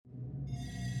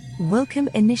Welcome,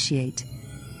 Initiate.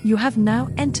 You have now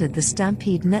entered the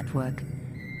Stampede Network.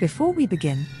 Before we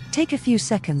begin, take a few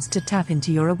seconds to tap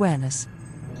into your awareness.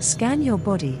 Scan your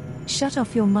body, shut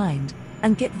off your mind,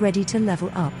 and get ready to level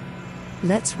up.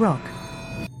 Let's rock.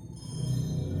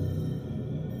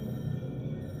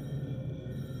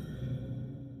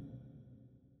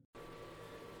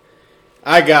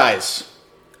 Hi guys,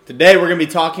 today we're going to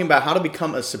be talking about how to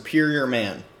become a superior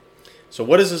man. So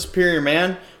what is a superior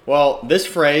man? Well, this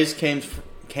phrase came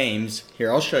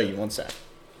here, I'll show you one sec.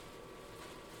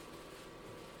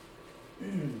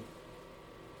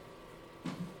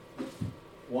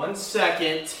 One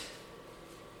second.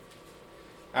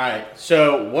 Alright,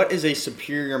 so what is a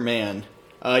superior man?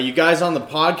 You guys on the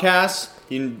podcast,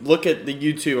 you can look at the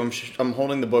YouTube, I'm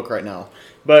holding the book right now.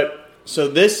 So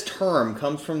this term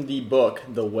comes from the book,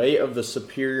 The Way of the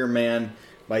Superior Man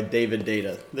by David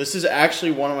Deida. This is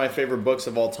actually one of my favorite books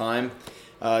of all time.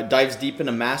 Dives deep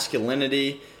into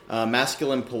masculinity,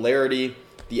 masculine polarity,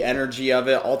 the energy of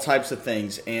it, all types of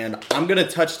things. And I'm going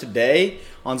to touch today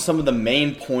on some of the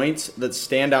main points that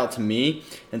stand out to me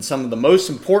and some of the most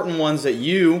important ones that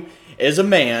you, as a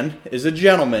man, as a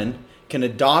gentleman, can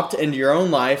adopt into your own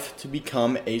life to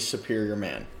become a superior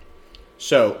man.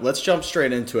 So let's jump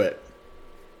straight into it.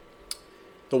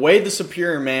 The Way of the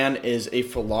Superior Man is a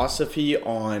philosophy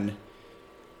on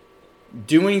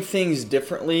doing things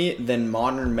differently than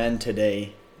modern men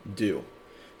today do.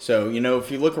 So,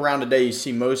 if you look around today, you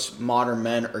see most modern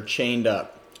men are chained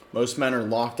up. Most men are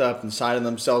locked up inside of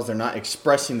themselves. They're not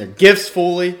expressing their gifts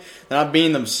fully. They're not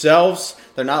being themselves.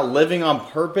 They're not living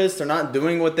on purpose. They're not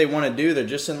doing what they want to do. They're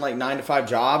just in 9-to-5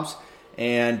 jobs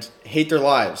and hate their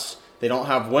lives. They don't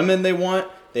have women they want.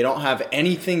 They don't have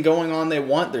anything going on they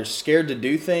want. They're scared to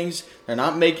do things. They're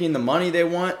not making the money they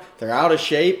want. They're out of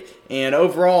shape. And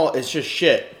overall, it's just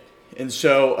shit. And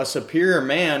so a superior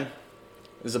man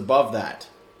is above that.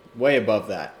 Way above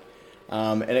that.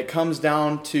 And it comes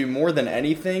down to, more than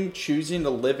anything, choosing to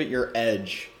live at your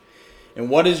edge. And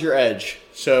what is your edge?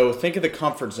 So think of the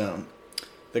comfort zone.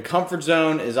 The comfort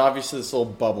zone is obviously this little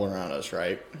bubble around us,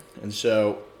 right? And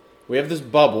so we have this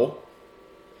bubble.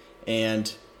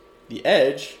 And the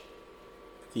edge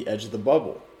of the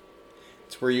bubble.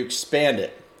 It's where you expand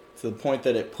it to the point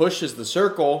that it pushes the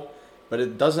circle, but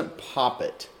it doesn't pop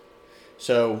it.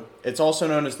 So it's also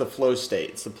known as the flow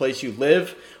state. It's the place you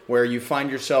live where you find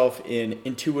yourself in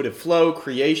intuitive flow,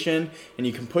 creation, and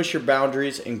you can push your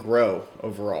boundaries and grow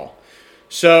overall.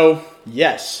 So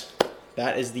yes,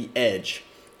 that is the edge.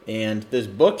 And this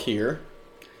book here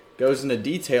goes into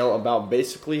detail about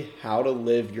basically how to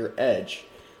live your edge.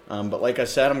 But like I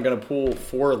said, I'm going to pull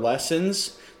 4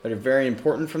 lessons that are very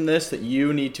important from this that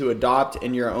you need to adopt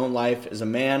in your own life as a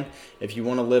man if you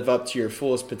want to live up to your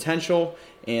fullest potential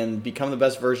and become the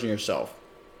best version of yourself.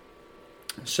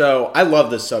 So I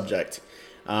love this subject.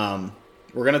 We're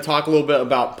going to talk a little bit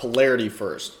about polarity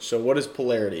first. So what is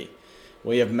polarity?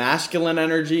 Well, you have masculine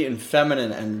energy and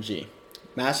feminine energy.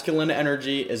 Masculine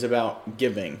energy is about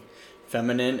giving.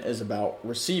 Feminine is about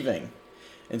receiving.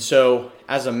 And so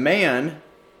as a man,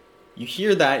 you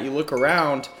hear that, you look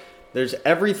around,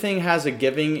 everything has a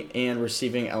giving and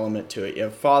receiving element to it. You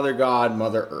have Father God,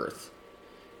 Mother Earth.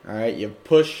 All right, you have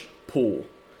push, pull.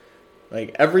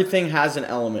 Everything has an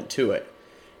element to it.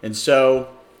 And so,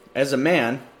 as a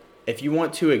man, if you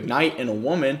want to ignite in a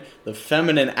woman the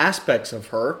feminine aspects of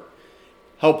her,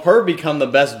 help her become the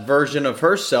best version of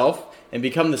herself and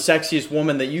become the sexiest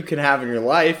woman that you can have in your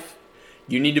life,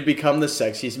 you need to become the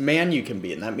sexiest man you can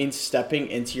be. And that means stepping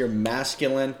into your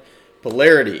masculine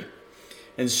polarity.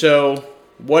 And so,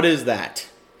 what is that?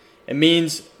 It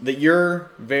means that you're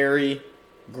very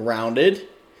grounded.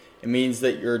 It means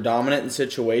that you're dominant in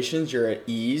situations. You're at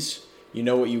ease. You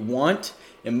know what you want.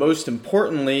 And most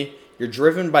importantly, you're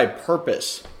driven by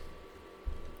purpose.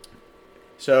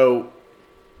 So,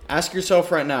 ask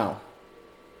yourself right now,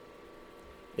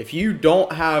 if you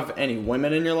don't have any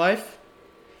women in your life,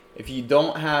 if you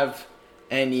don't have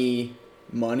any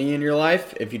money in your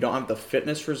life, if you don't have the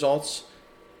fitness results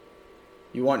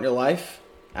you want in your life,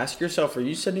 ask yourself, are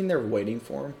you sitting there waiting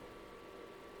for them?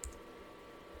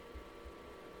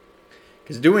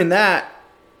 Because doing that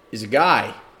is a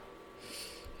guy.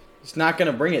 It's not going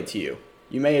to bring it to you.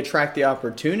 You may attract the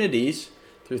opportunities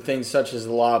through things such as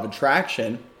the law of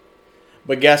attraction,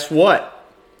 but guess what?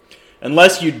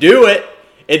 Unless you do it,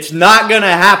 it's not going to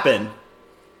happen.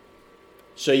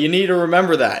 So you need to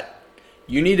remember that.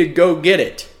 You need to go get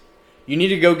it. You need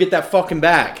to go get that fucking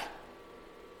bag.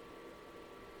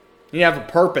 You need to have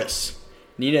a purpose.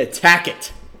 You need to attack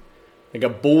it. Like a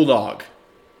bulldog.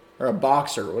 Or a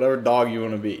boxer. Whatever dog you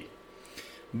want to be.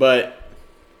 But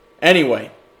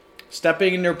anyway,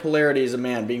 Stepping in your polarity as a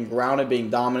man, being grounded, being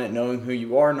dominant, knowing who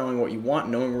you are, knowing what you want,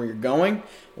 knowing where you're going,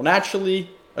 will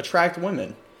naturally attract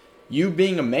women. You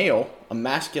being a male, a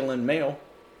masculine male,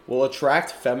 will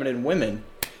attract feminine women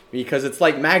because it's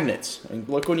like magnets. And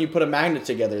look, when you put a magnet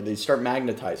together, they start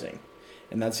magnetizing.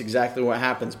 And that's exactly what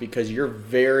happens because you're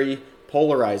very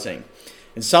polarizing.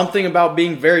 And something about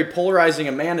being very polarizing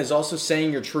a man is also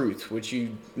saying your truth, which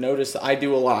you notice I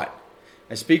do a lot.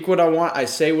 I speak what I want, I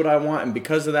say what I want, and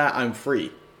because of that, I'm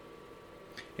free.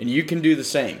 And you can do the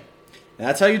same. And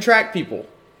that's how you attract people,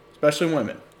 especially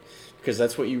women, because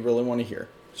that's what you really want to hear.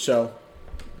 So,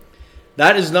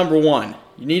 that is number one.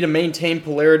 You need to maintain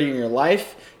polarity in your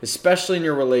life, especially in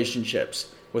your relationships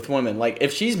with women. Like,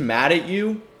 if she's mad at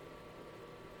you,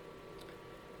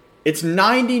 it's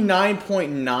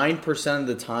 99.9% of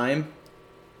the time,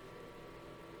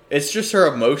 it's just her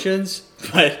emotions,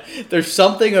 but there's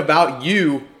something about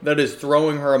you that is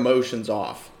throwing her emotions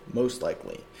off, most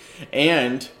likely.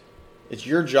 And it's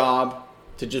your job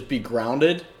to just be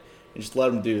grounded and just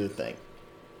let them do the thing.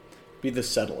 Be the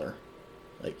settler.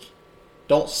 Like,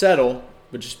 don't settle,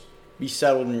 but just be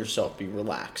settled in yourself. Be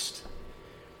relaxed.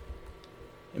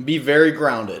 And be very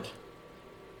grounded.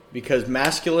 Because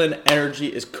masculine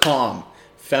energy is calm.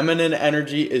 Feminine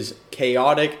energy is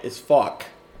chaotic as fuck.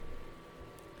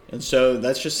 And so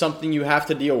that's just something you have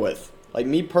to deal with. Like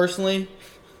me personally,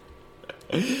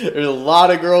 there's a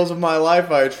lot of girls in my life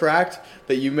I attract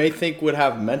that you may think would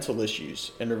have mental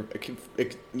issues. And are,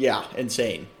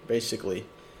 insane, basically.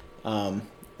 And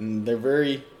they're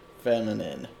very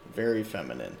feminine. Very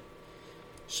feminine.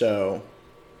 So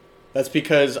that's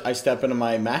because I step into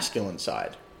my masculine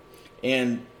side.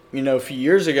 And, you know, a few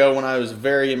years ago when I was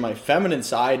very in my feminine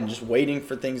side and just waiting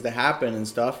for things to happen and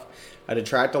stuff, I'd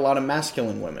attract a lot of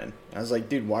masculine women. I was like,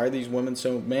 dude, why are these women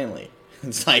so manly?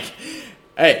 It's like,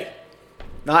 hey,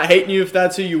 not hating you if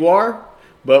that's who you are,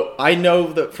 but I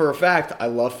know that for a fact I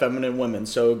love feminine women.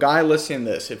 So a guy listening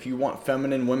to this, if you want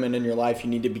feminine women in your life, you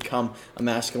need to become a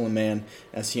masculine man.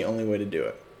 That's the only way to do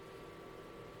it.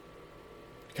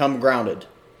 Become grounded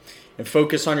and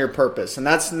focus on your purpose. And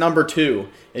that's number 2,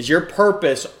 is your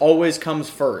purpose always comes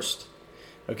first.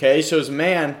 Okay, so as a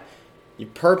man, your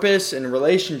purpose and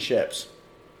relationships.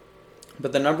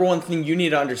 But the number one thing you need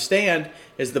to understand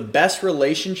is the best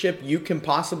relationship you can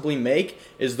possibly make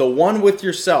is the one with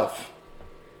yourself.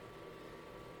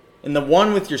 And the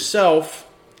one with yourself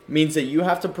means that you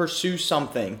have to pursue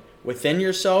something within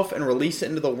yourself and release it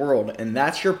into the world. And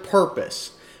that's your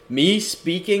purpose. Me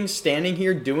speaking, standing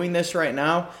here, doing this right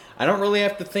now, I don't really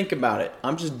have to think about it.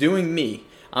 I'm just doing me.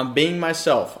 I'm being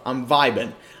myself. I'm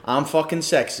vibing. I'm fucking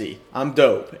sexy. I'm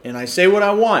dope. And I say what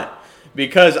I want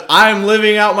because I'm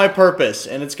living out my purpose.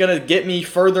 And it's going to get me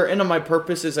further into my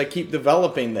purpose as I keep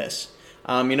developing this.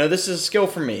 This is a skill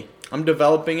for me. I'm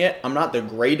developing it. I'm not the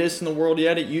greatest in the world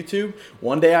yet at YouTube.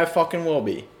 One day I fucking will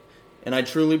be. And I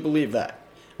truly believe that.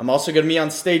 I'm also going to be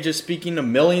on stages speaking to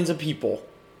millions of people.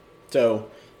 So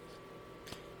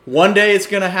one day it's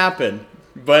going to happen.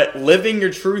 But living your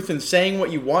truth and saying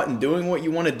what you want and doing what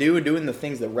you want to do and doing the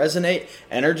things that resonate,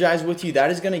 energize with you,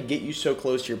 that is going to get you so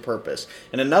close to your purpose.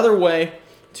 And another way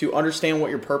to understand what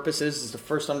your purpose is to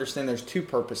first understand there's 2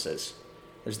 purposes.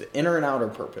 There's the inner and outer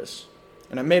purpose.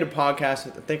 And I made a podcast,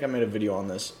 I think I made a video on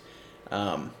this.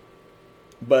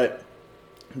 But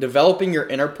developing your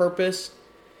inner purpose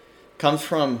comes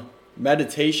from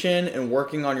meditation and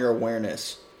working on your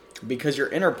awareness. Because your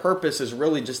inner purpose is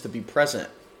really just to be present.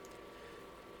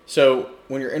 So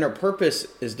when your inner purpose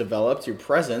is developed, your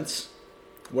presence,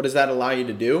 what does that allow you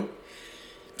to do?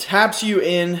 Taps you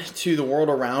into the world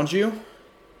around you,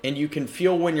 and you can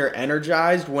feel when you're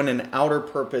energized when an outer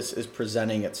purpose is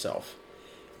presenting itself.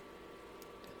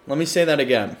 Let me say that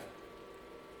again.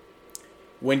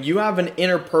 When you have an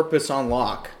inner purpose on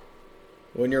lock,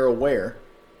 when you're aware,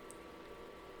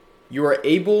 you are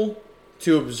able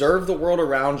to observe the world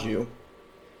around you,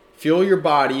 feel your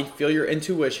body, feel your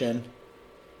intuition,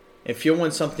 and feel when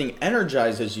something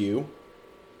energizes you,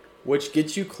 which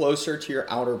gets you closer to your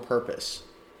outer purpose.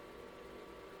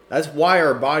 That's why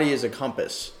our body is a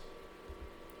compass.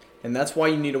 And that's why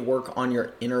you need to work on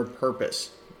your inner purpose,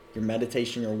 your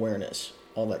meditation, your awareness,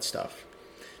 all that stuff.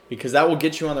 Because that will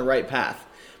get you on the right path.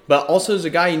 But also as a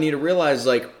guy, you need to realize,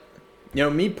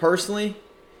 me personally,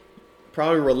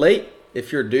 probably relate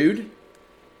if you're a dude.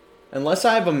 Unless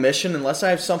I have a mission, unless I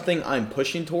have something I'm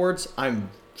pushing towards, I'm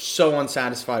so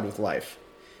unsatisfied with life.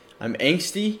 I'm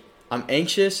angsty, I'm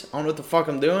anxious, I don't know what the fuck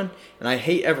I'm doing, and I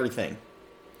hate everything.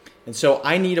 And so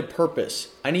I need a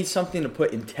purpose. I need something to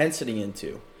put intensity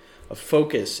into, a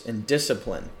focus and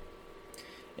discipline.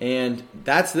 And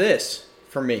that's this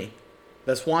for me.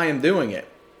 That's why I'm doing it.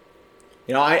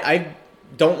 I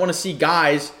don't want to see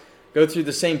guys go through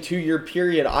the same 2-year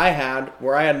period I had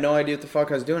where I had no idea what the fuck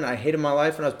I was doing. I hated my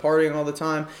life and I was partying all the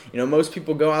time. Most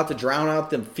people go out to drown out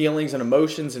the feelings and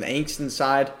emotions and angst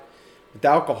inside with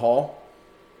alcohol.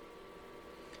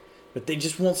 But they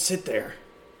just won't sit there.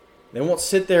 They won't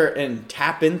sit there and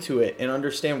tap into it and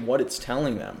understand what it's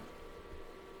telling them.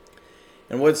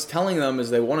 And what it's telling them is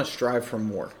they want to strive for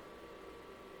more.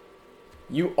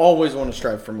 You always want to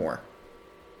strive for more.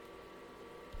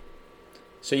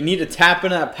 So you need to tap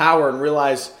into that power and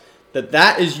realize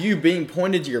that is you being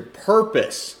pointed to your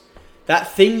purpose.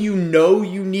 That thing you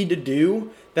need to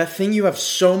do, that thing you have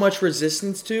so much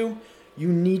resistance to, you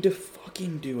need to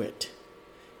fucking do it.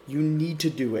 You need to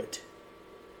do it.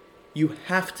 You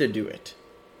have to do it.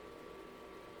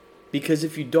 Because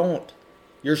if you don't,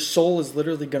 your soul is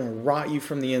literally going to rot you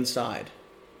from the inside.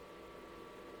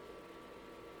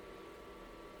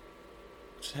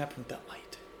 What just happened with that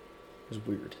light? It was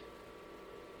weird.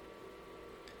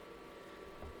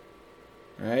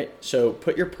 Alright, so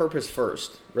put your purpose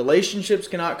first. Relationships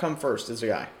cannot come first as a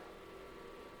guy.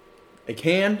 It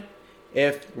can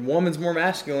if the woman's more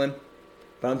masculine,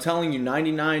 but I'm telling you,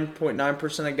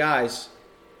 99.9% of guys,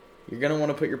 you're going to want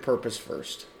to put your purpose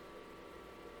first.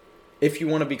 If you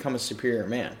want to become a superior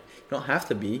man. You don't have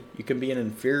to be. You can be an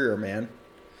inferior man,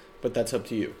 but that's up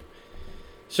to you.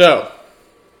 So,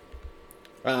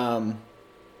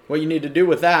 what you need to do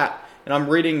with that, and I'm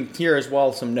reading here as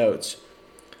well some notes.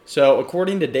 So,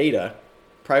 according to data,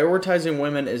 prioritizing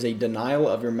women is a denial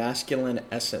of your masculine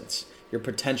essence, your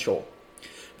potential.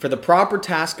 For the proper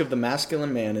task of the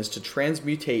masculine man is to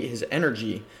transmutate his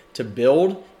energy to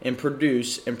build and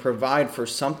produce and provide for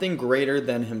something greater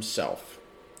than himself.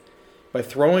 By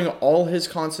throwing all his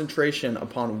concentration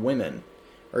upon women,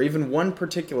 or even one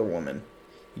particular woman,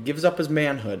 he gives up his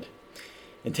manhood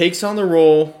and takes on the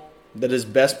role that is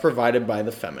best provided by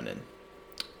the feminine.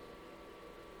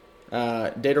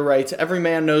 Data writes, every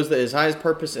man knows that his highest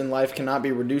purpose in life cannot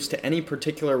be reduced to any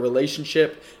particular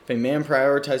relationship. If a man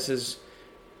prioritizes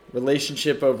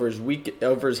relationship over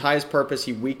his highest purpose,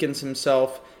 he weakens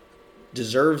himself,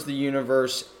 deserves the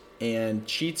universe, and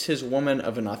cheats his woman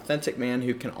of an authentic man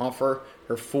who can offer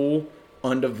her full,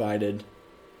 undivided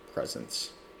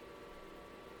presence.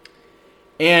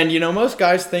 And, most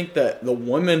guys think that the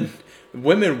women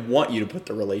want you to put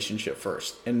the relationship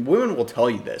first. And women will tell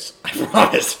you this. I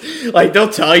promise. They'll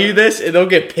tell you this, and they'll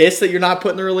get pissed that you're not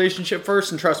putting the relationship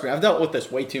first. And trust me, I've dealt with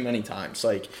this way too many times.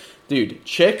 Dude,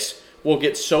 chicks will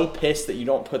get so pissed that you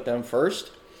don't put them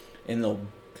first. And they'll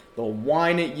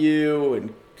whine at you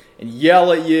and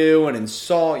yell at you and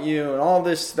insult you and all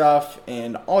this stuff.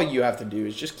 And all you have to do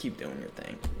is just keep doing your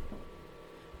thing.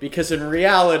 Because in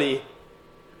reality,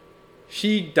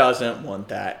 she doesn't want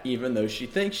that, even though she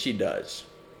thinks she does.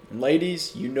 And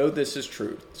ladies, you know this is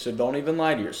true, so don't even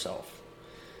lie to yourself.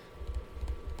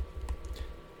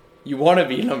 You want to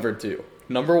be number 2.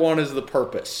 Number 1 is the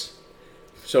purpose.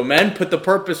 So men, put the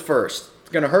purpose first. It's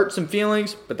going to hurt some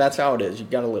feelings, but that's how it is. You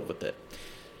got to live with it.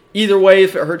 Either way,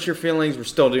 if it hurts your feelings, we're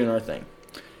still doing our thing.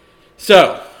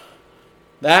 So,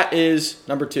 that is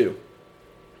number 2.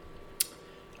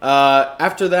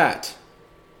 After that,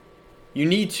 you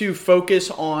need to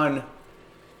focus on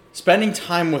spending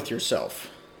time with yourself.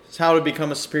 It's how to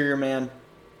become a superior man.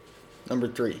 Number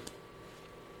 3.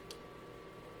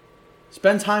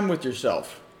 Spend time with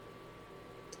yourself.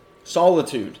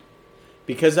 Solitude.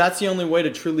 Because that's the only way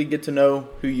to truly get to know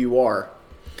who you are.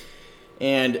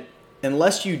 And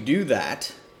unless you do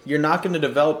that, you're not going to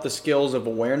develop the skills of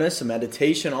awareness and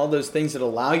meditation, all those things that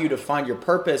allow you to find your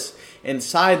purpose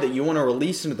inside that you want to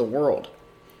release into the world.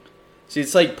 See,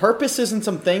 it's purpose isn't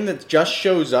something that just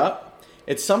shows up.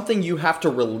 It's something you have to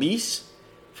release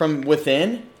from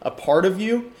within, a part of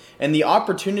you. And the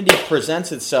opportunity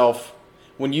presents itself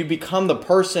when you become the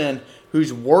person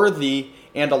who's worthy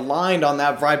and aligned on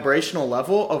that vibrational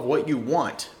level of what you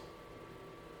want.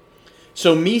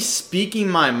 So me speaking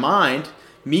my mind,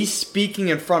 me speaking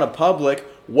in front of public,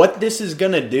 what this is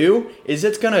going to do is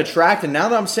it's going to attract, and now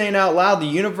that I'm saying out loud, the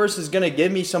universe is going to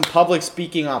give me some public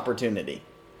speaking opportunity.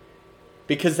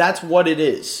 Because that's what it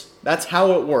is. That's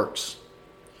how it works.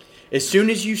 As soon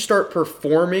as you start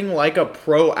performing like a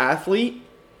pro athlete,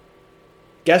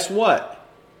 guess what?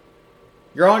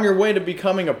 You're on your way to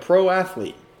becoming a pro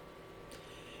athlete.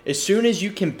 As soon as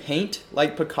you can paint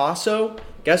like Picasso,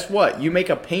 guess what? You make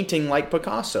a painting like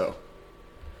Picasso.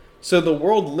 So the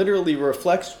world literally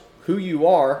reflects who you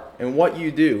are and what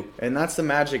you do. And that's the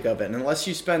magic of it. And unless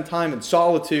you spend time in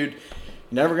solitude, you're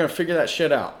never going to figure that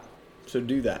shit out. So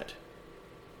do that.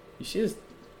 You see this?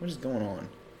 What is going on?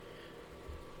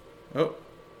 Oh.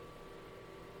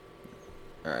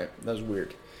 All right, that was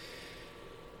weird.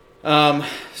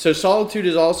 So solitude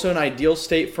is also an ideal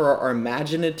state for our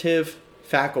imaginative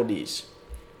faculties.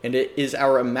 And it is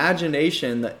our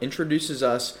imagination that introduces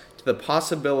us to the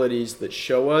possibilities that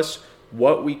show us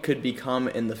what we could become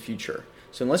in the future.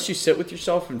 So unless you sit with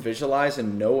yourself and visualize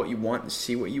and know what you want and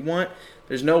see what you want,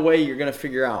 there's no way you're going to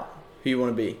figure out who you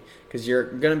want to be. Because you're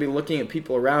going to be looking at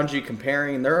people around you,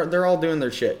 comparing, and they're all doing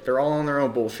their shit. They're all on their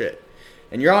own bullshit.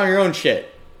 And you're on your own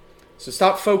shit. So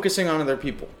stop focusing on other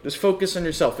people. Just focus on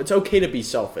yourself. It's okay to be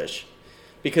selfish.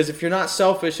 Because if you're not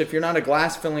selfish, if you're not a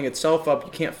glass filling itself up,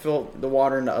 you can't fill the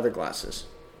water into other glasses.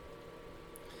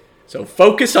 So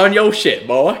focus on your shit,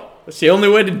 boy. That's the only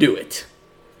way to do it.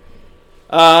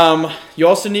 You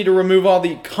also need to remove all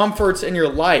the comforts in your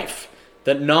life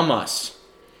that numb us.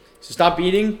 So stop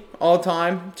eating all the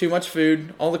time, too much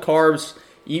food, all the carbs.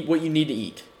 Eat what you need to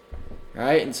eat. All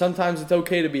right? And sometimes it's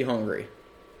okay to be hungry.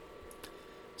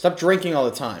 Stop drinking all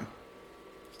the time.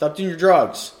 Stop doing your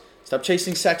drugs. Stop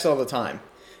chasing sex all the time.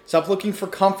 Stop looking for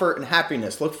comfort and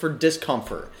happiness. Look for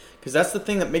discomfort. Because that's the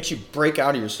thing that makes you break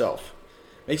out of yourself.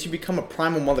 Makes you become a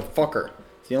primal motherfucker.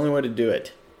 It's the only way to do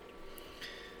it.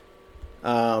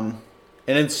 And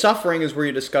in suffering is where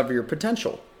you discover your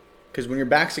potential. Because when your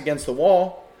back's against the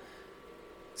wall,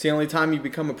 it's the only time you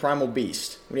become a primal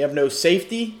beast. When you have no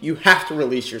safety, you have to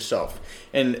release yourself.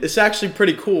 And it's actually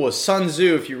pretty cool. With Sun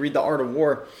Tzu, if you read The Art of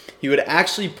War, he would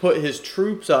actually put his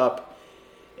troops up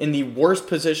in the worst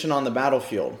position on the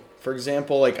battlefield. For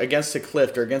example, like against a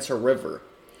cliff or against a river.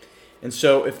 And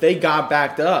so if they got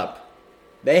backed up,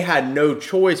 they had no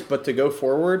choice but to go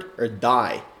forward or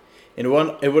die. And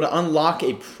it would unlock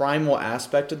a primal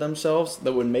aspect of themselves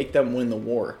that would make them win the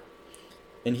war.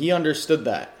 And he understood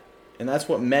that. And that's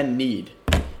what men need.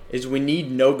 Is we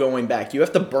need no going back. You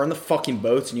have to burn the fucking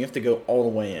boats and you have to go all the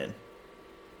way in.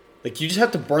 Like, you just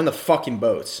have to burn the fucking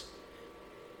boats.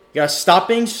 You gotta stop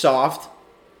being soft.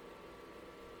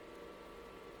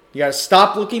 You gotta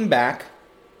stop looking back.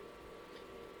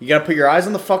 You gotta put your eyes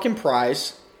on the fucking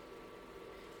prize.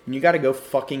 And you gotta go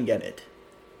fucking get it.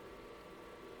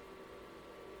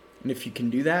 And if you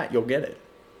can do that, you'll get it.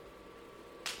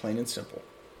 Plain and simple.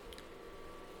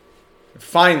 And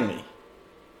finally,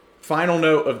 final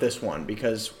note of this one,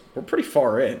 because we're pretty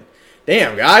far in.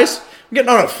 Damn, guys. I'm getting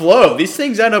on a flow. These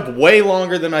things end up way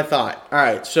longer than I thought. All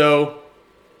right, so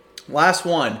last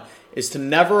one is to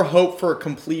never hope for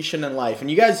completion in life.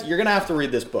 And you guys, you're going to have to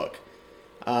read this book.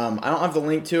 I don't have the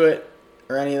link to it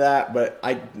or any of that, but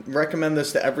I recommend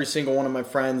this to every single one of my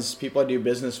friends, people I do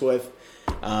business with.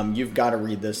 You've got to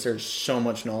read this. There's so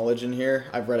much knowledge in here.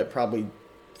 I've read it probably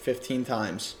 15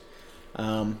 times.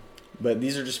 But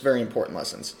these are just very important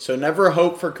lessons. So never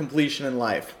hope for completion in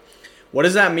life. What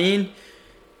does that mean?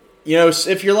 You know,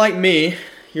 if you're like me,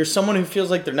 you're someone who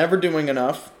feels like they're never doing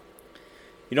enough.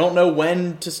 You don't know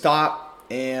when to stop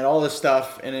and all this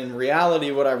stuff. And in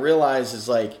reality, what I realize is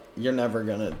like, you're never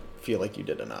going to feel like you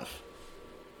did enough.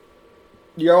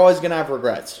 You're always going to have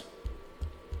regrets.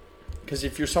 Because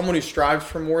if you're someone who strives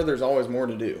for more, there's always more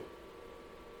to do.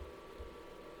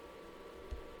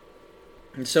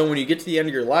 And so when you get to the end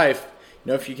of your life,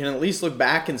 you know, if you can at least look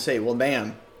back and say, well,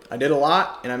 damn, I did a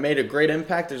lot and I made a great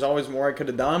impact. There's always more I could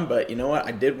have done, but you know what?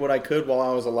 I did what I could while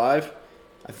I was alive.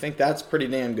 I think that's pretty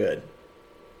damn good.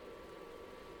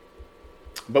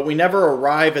 But we never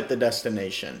arrive at the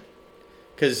destination.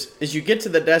 Because as you get to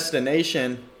the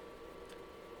destination,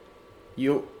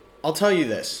 I'll tell you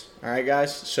this. All right,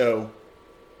 guys? So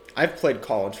I've played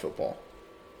college football.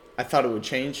 I thought it would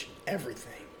change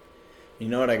everything. You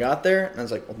know what I got there? And I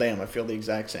was like, well, damn, I feel the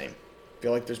exact same. I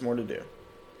feel like there's more to do.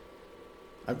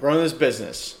 I've grown this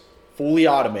business, fully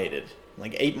automated, in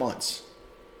like 8 months.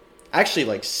 Actually,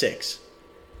 like 6.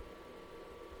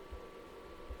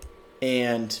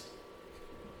 And,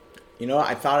 you know,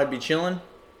 I thought I'd be chilling.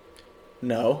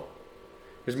 No.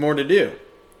 There's more to do.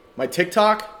 My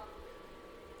TikTok?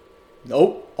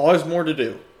 Nope. Always more to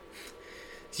do.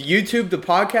 To YouTube, the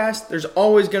podcast, there's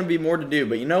always going to be more to do.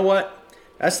 But you know what?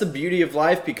 That's the beauty of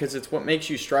life because it's what makes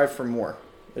you strive for more.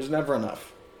 There's never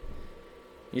enough.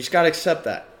 You just got to accept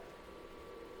that.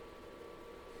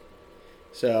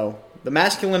 So, the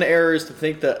masculine error is to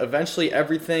think that eventually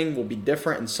everything will be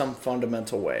different in some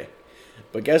fundamental way.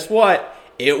 But guess what?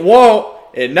 It won't.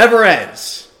 It never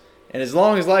ends. And as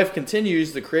long as life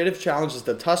continues, the creative challenge is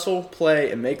to tussle,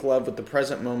 play, and make love with the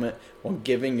present moment while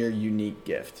giving your unique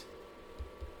gift.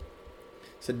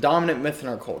 It's a dominant myth in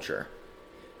our culture.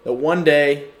 That one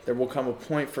day there will come a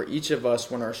point for each of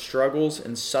us when our struggles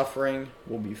and suffering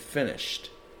will be finished.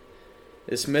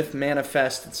 This myth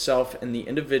manifests itself in the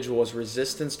individual as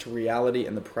resistance to reality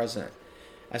in the present,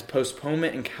 as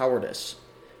postponement and cowardice.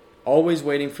 Always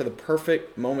waiting for the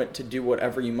perfect moment to do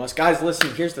whatever you must. Guys,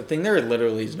 listen, here's the thing. There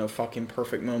literally is no fucking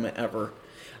perfect moment ever.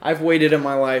 I've waited in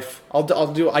my life. I've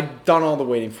done all the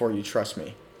waiting for you, trust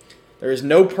me. There is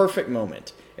no perfect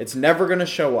moment. It's never going to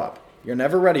show up. You're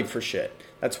never ready for shit.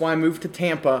 That's why I moved to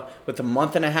Tampa with a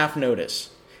month and a half notice.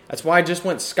 That's why I just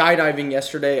went skydiving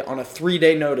yesterday on a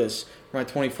 3-day notice for my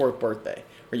 24th birthday.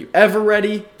 Are you ever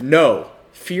ready? No.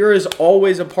 Fear is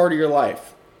always a part of your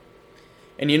life.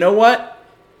 And you know what?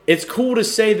 It's cool to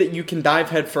say that you can dive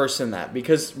headfirst in that,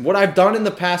 because what I've done in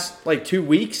the past 2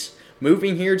 weeks,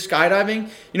 moving here skydiving,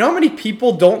 you know how many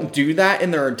people don't do that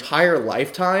in their entire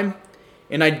lifetime?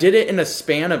 And I did it in a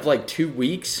span of 2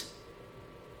 weeks.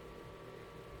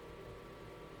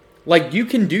 You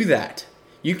can do that.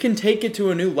 You can take it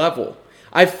to a new level.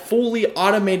 I've fully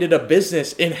automated a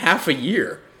business in half a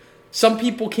year. Some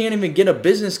people can't even get a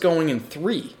business going in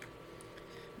 3.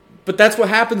 But that's what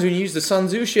happens when you use the Sun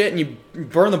Tzu shit and you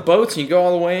burn the boats and you go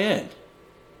all the way in.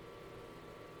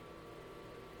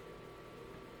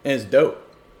 And it's dope.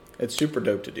 It's super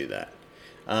dope to do that.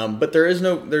 But there's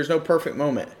no perfect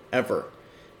moment ever.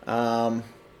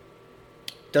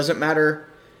 Doesn't matter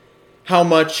how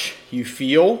much you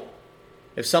feel.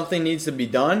 If something needs to be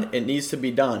done, it needs to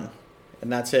be done.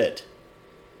 And that's it.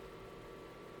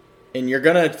 And you're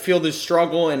going to feel the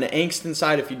struggle and the angst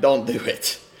inside if you don't do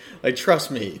it. Trust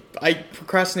me,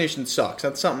 procrastination sucks.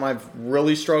 That's something I've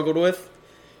really struggled with.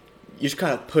 You just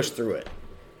gotta push through it.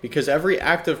 Because every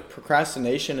act of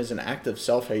procrastination is an act of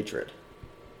self-hatred.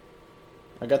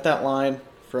 I got that line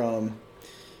from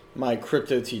my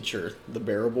crypto teacher, The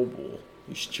Bearable Bull.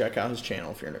 You should check out his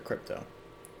channel if you're into crypto.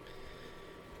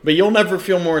 But you'll never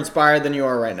feel more inspired than you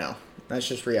are right now. That's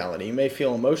just reality. You may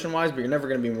feel emotion-wise, but you're never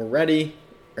going to be more ready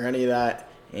or any of that.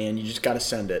 And you just got to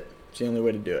send it. It's the only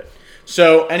way to do it.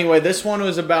 So anyway, this one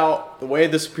was about the way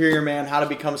of the superior man, how to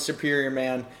become a superior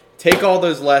man. Take all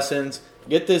those lessons,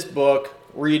 get this book,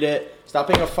 read it, stop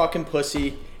being a fucking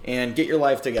pussy, and get your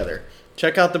life together.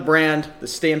 Check out the brand,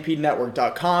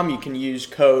 thestampedenetwork.com. You can use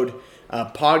code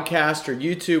podcast or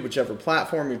YouTube, whichever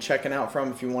platform you're checking out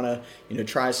from. If you want to,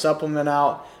 try a supplement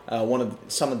out,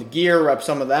 some of the gear, rep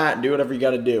some of that, and do whatever you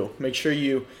got to do. Make sure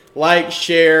you like,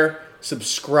 share,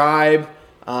 subscribe.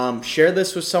 Share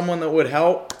this with someone that would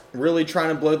help. Really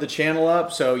trying to blow the channel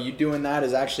up, so you doing that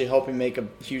is actually helping make a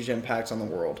huge impact on the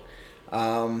world.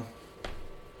 And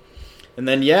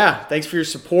then, thanks for your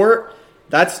support.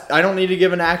 I don't need to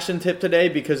give an action tip today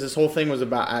because this whole thing was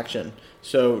about action.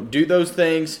 So do those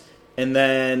things, and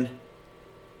then,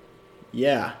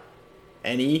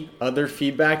 any other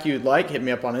feedback you'd like, hit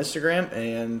me up on Instagram,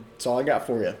 and that's all I got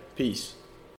for you. Peace.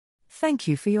 Thank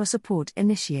you for your support,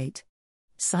 Initiate.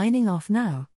 Signing off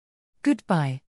now. Goodbye.